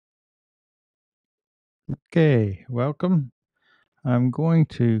Okay, welcome. I'm going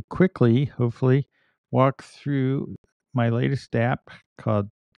to quickly, hopefully, walk through my latest app called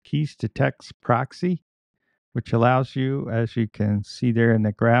Keys2Text Proxy, which allows you, as you can see there in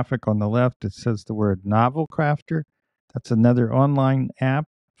the graphic on the left, it says the word novelcrafter. That's another online app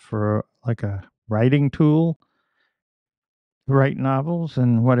for like a writing tool to write novels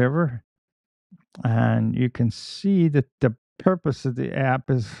and whatever. And you can see that the purpose of the app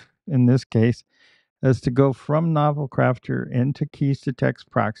is, in this case, is to go from novelcrafter into Keys2Text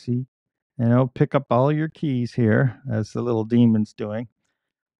Proxy, and it'll pick up all your keys here, as the little demon's doing,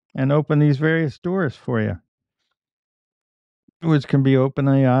 and open these various doors for you, which can be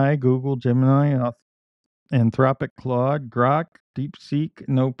OpenAI, Google, Gemini, Anthropic, Claude, Grok, DeepSeek,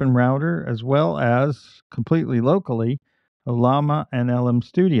 and Open Router, as well as completely locally, Olama and LM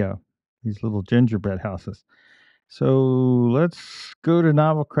Studio, these little gingerbread houses. So let's go to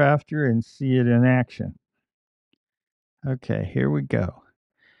Novelcrafter and see it in action. Okay, here we go.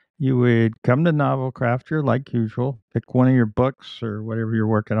 You would come to Novelcrafter like usual, pick one of your books or whatever you're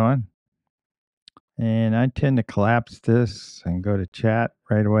working on. And I tend to collapse this and go to chat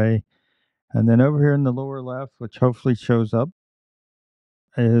right away. And then over here in the lower left, which hopefully shows up,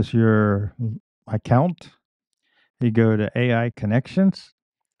 is your account. You go to AI connections.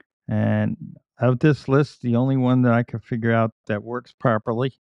 And of this list, the only one that I can figure out that works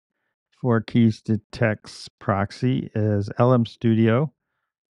properly for Keys2Text Proxy is LM Studio.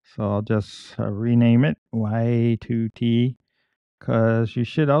 So I'll just rename it Y2T, because you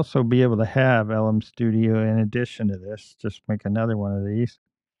should also be able to have LM Studio in addition to this. Just make another one of these.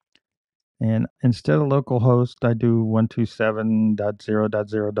 And instead of localhost, I do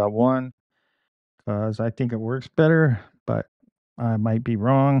 127.0.0.1 because I think it works better, but I might be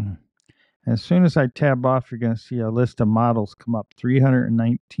wrong. As soon as I tab off, you're going to see a list of models come up,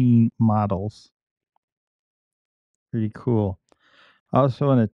 319 models. Pretty cool. Also,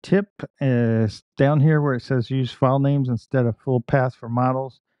 in a tip is down here where it says use file names instead of full path for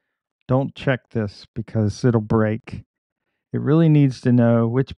models. Don't check this because it'll break. It really needs to know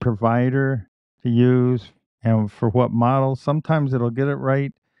which provider to use and for what model. Sometimes it'll get it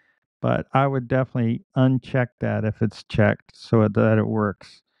right, but I would definitely uncheck that if it's checked so that it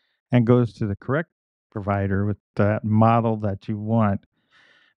works and goes to the correct provider with that model that you want,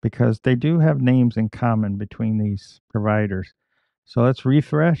 because they do have names in common between these providers. So let's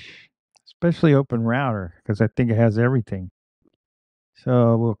refresh, especially Open Router, because I think it has everything.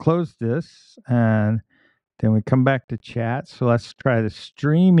 So we'll close this and then we come back to chat. So let's try the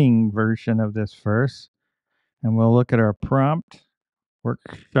streaming version of this first. And we'll look at our prompt,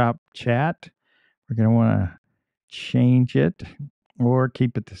 workshop chat. We're going to want to change it or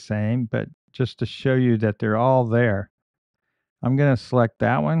keep it the same, but just to show you that they're all there, I'm going to select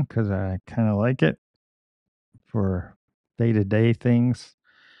that one because I kind of like it for day-to-day things.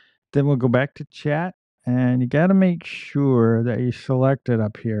 Then we'll go back to chat, and you got to make sure that you select it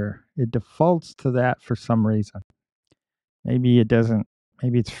up here. It defaults to that for some reason. Maybe it doesn't.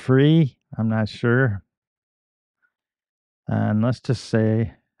 Maybe it's free. I'm not sure. And let's just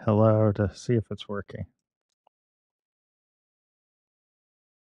say hello to see if it's working.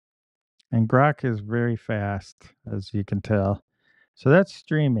 And Grok is very fast, as you can tell. So that's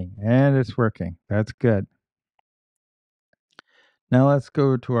streaming, and it's working. That's good. Now let's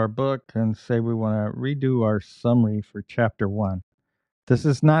go to our book and say we want to redo our summary for chapter 1. This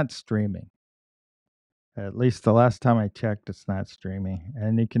is not streaming. At least the last time I checked, it's not streaming.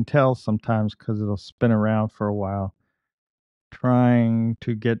 And you can tell sometimes because it'll spin around for a while trying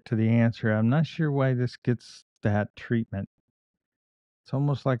to get to the answer. I'm not sure why this gets that treatment. It's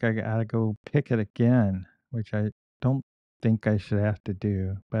almost like I gotta go pick it again, which I don't think I should have to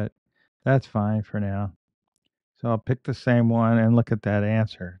do, but that's fine for now. So I'll pick the same one and look at that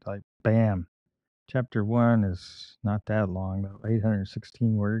answer. Like, bam. Chapter 1 is not that long, though,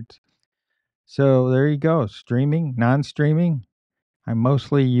 816 words. So there you go. Streaming, non streaming. I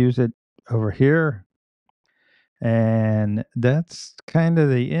mostly use it over here. And that's kind of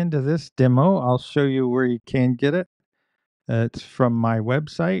the end of this demo. I'll show you where you can get it. It's from my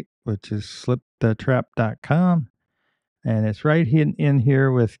website, which is slipthetrap.com. And it's right in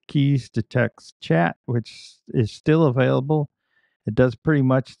here with Keys2Text Chat, which is still available. It does pretty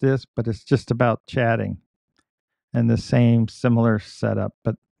much this, but it's just about chatting and the same similar setup,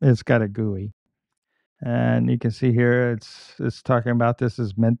 but it's got a GUI. And you can see here it's talking about this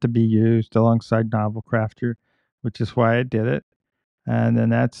is meant to be used alongside Novelcrafter, which is why I did it. And then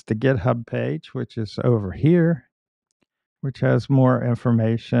that's the GitHub page, which is over here, which has more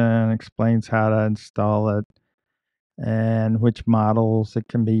information, explains how to install it. and which models it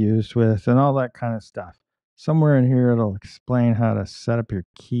can be used with and all that kind of stuff. Somewhere in here, it'll explain how to set up your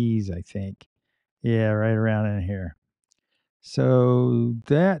keys, I think. Yeah, right around in here. So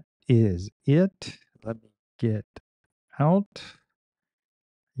that is it. Let me get out.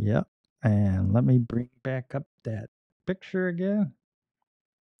 Yep. And let me bring back up that picture again.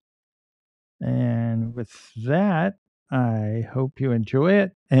 And with that, I hope you enjoy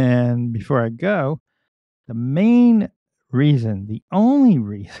it. And before I go, the main reason, the only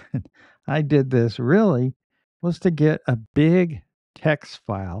reason I did this really was to get a big text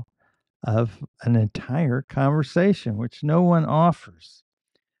file of an entire conversation, which no one offers.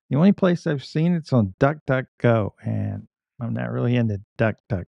 The only place I've seen it's on DuckDuckGo, and I'm not really into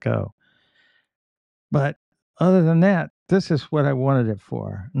DuckDuckGo. But other than that, this is what I wanted it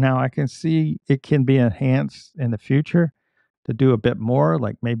for. Now I can see it can be enhanced in the future to do a bit more,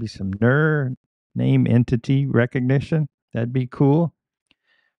 like maybe some name entity recognition. That'd be cool.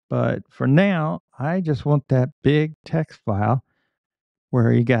 But for now, I just want that big text file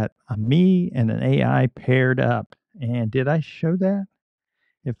where you got a me and an AI paired up. And did I show that?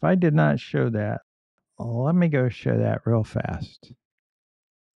 If I did not show that, let me go show that real fast.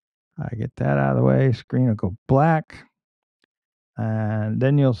 I get that out of the way. Screen will go black. And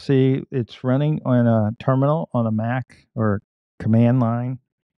then you'll see it's running on a terminal on a Mac or command line.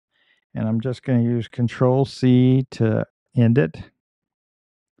 And I'm just going to use Control C to end it.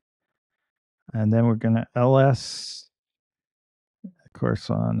 And then we're going to ls, of course,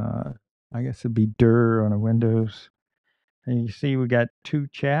 on, I guess it'd be dir on a Windows. And you see we got two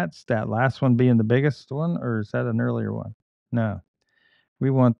chats, that last one being the biggest one, or is that an earlier one? No. We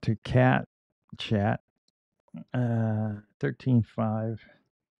want to cat chat 13.5.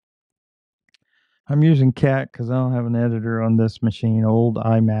 I'm using cat because I don't have an editor on this machine, old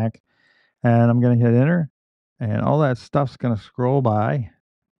iMac. And I'm going to hit enter. And all that stuff's going to scroll by.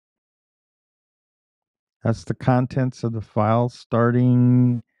 That's the contents of the file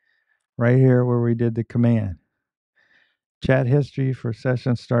starting right here where we did the command. Chat history for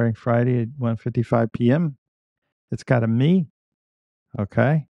session starting Friday at 1:55 p.m. It's got a me.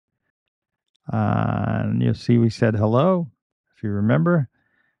 Okay. And you'll see we said hello, if you remember.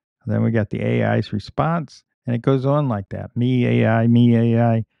 Then we got the AI's response, and it goes on like that. Me AI, me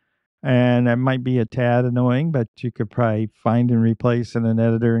AI. And that might be a tad annoying, but you could probably find and replace in an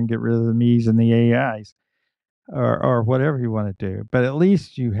editor and get rid of the me's and the AIs or whatever you want to do. But at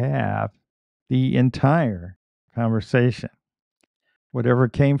least you have the entire conversation. Whatever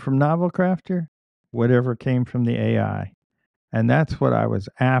came from novelcrafter, whatever came from the AI. And that's what I was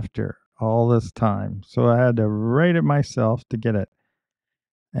after all this time. So I had to write it myself to get it.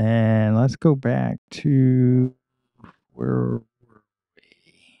 And let's go back to where were we?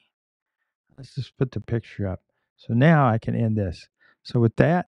 Let's just put the picture up. So now I can end this. So with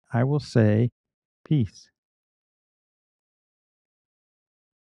that, I will say peace.